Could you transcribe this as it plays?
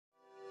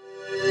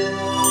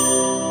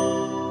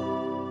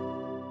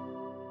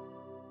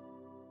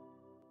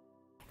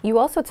You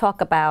also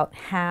talk about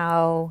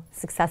how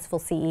successful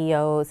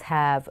CEOs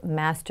have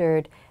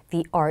mastered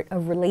the art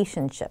of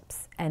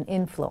relationships and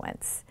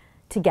influence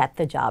to get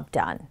the job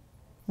done.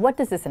 What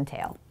does this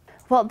entail?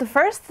 Well, the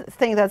first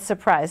thing that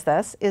surprised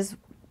us is,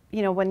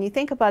 when you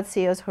think about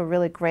CEOs who are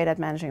really great at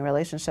managing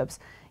relationships,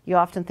 you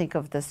often think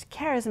of this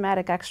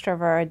charismatic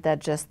extrovert that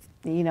just,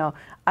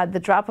 at the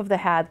drop of the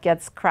hat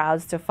gets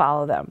crowds to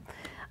follow them.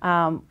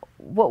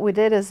 What we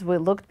did is we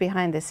looked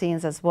behind the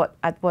scenes at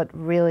what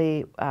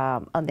really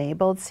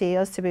enabled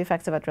CEOs to be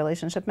effective at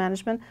relationship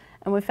management,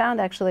 and we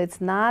found actually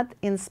it's not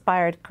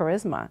inspired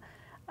charisma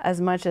as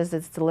much as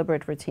it's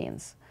deliberate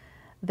routines.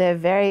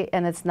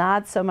 And it's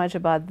not so much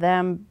about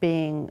them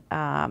being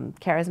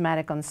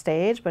charismatic on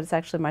stage, but it's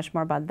actually much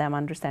more about them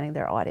understanding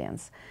their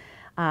audience.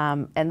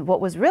 And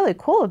what was really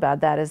cool about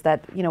that is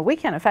that, we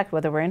can affect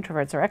whether we're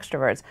introverts or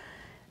extroverts.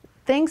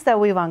 Things that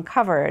we've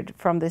uncovered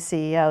from the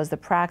CEOs, the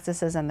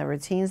practices and the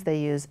routines they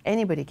use,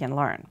 anybody can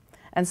learn.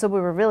 And so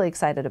we were really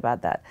excited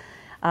about that.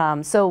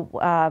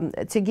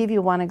 To give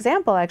you one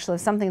example, actually,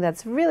 something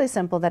that's really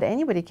simple that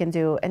anybody can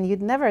do, and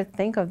you'd never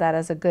think of that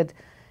as a good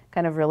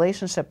kind of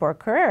relationship or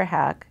career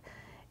hack,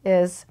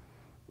 is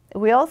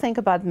we all think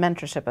about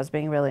mentorship as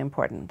being really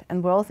important.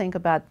 And we all think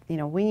about,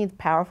 we need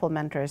powerful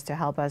mentors to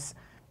help us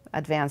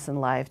advance in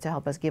life, to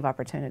help us give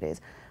opportunities.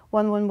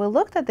 When we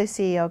looked at the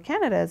CEO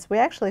candidates, we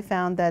actually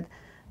found that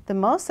the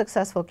most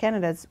successful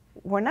candidates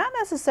were not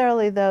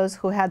necessarily those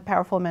who had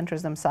powerful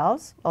mentors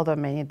themselves, although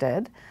many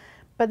did,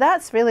 but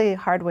that's really a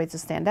hard way to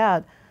stand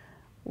out.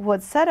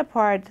 What set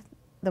apart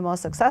the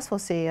most successful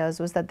CEOs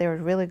was that they were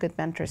really good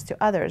mentors to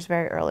others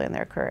very early in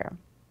their career.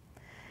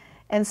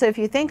 And so if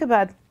you think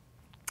about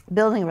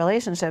building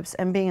relationships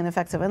and being an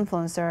effective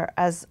influencer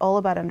as all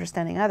about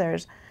understanding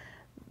others,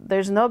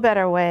 there's no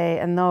better way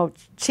and no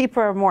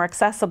cheaper, more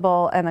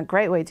accessible, and a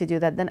great way to do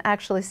that than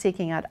actually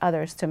seeking out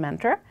others to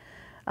mentor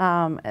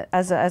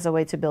as a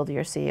way to build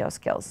your CEO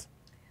skills.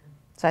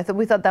 So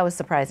we thought that was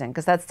surprising,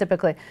 because that's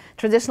typically,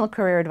 traditional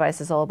career advice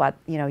is all about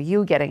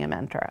you getting a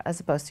mentor as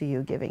opposed to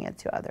you giving it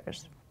to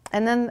others.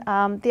 And then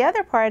the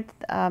other part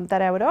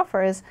that I would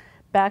offer is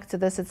back to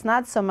this, it's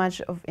not so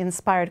much of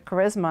inspired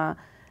charisma,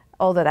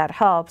 although that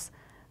helps,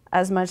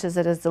 as much as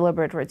it is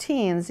deliberate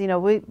routines.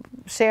 We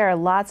share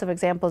lots of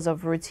examples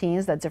of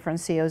routines that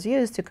different CEOs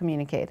use to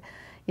communicate.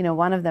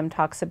 One of them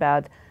talks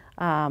about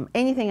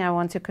anything I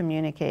want to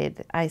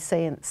communicate, I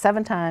say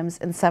 7 times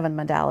in 7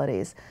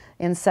 modalities,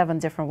 in 7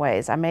 different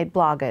ways. I may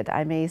blog it,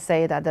 I may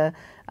say it at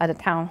a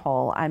town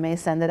hall, I may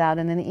send it out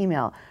in an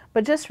email.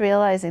 But just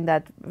realizing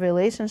that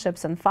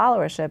relationships and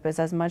followership is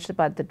as much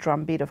about the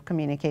drumbeat of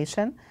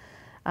communication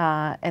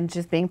and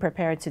just being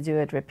prepared to do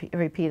it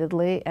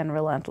repeatedly and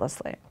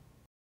relentlessly.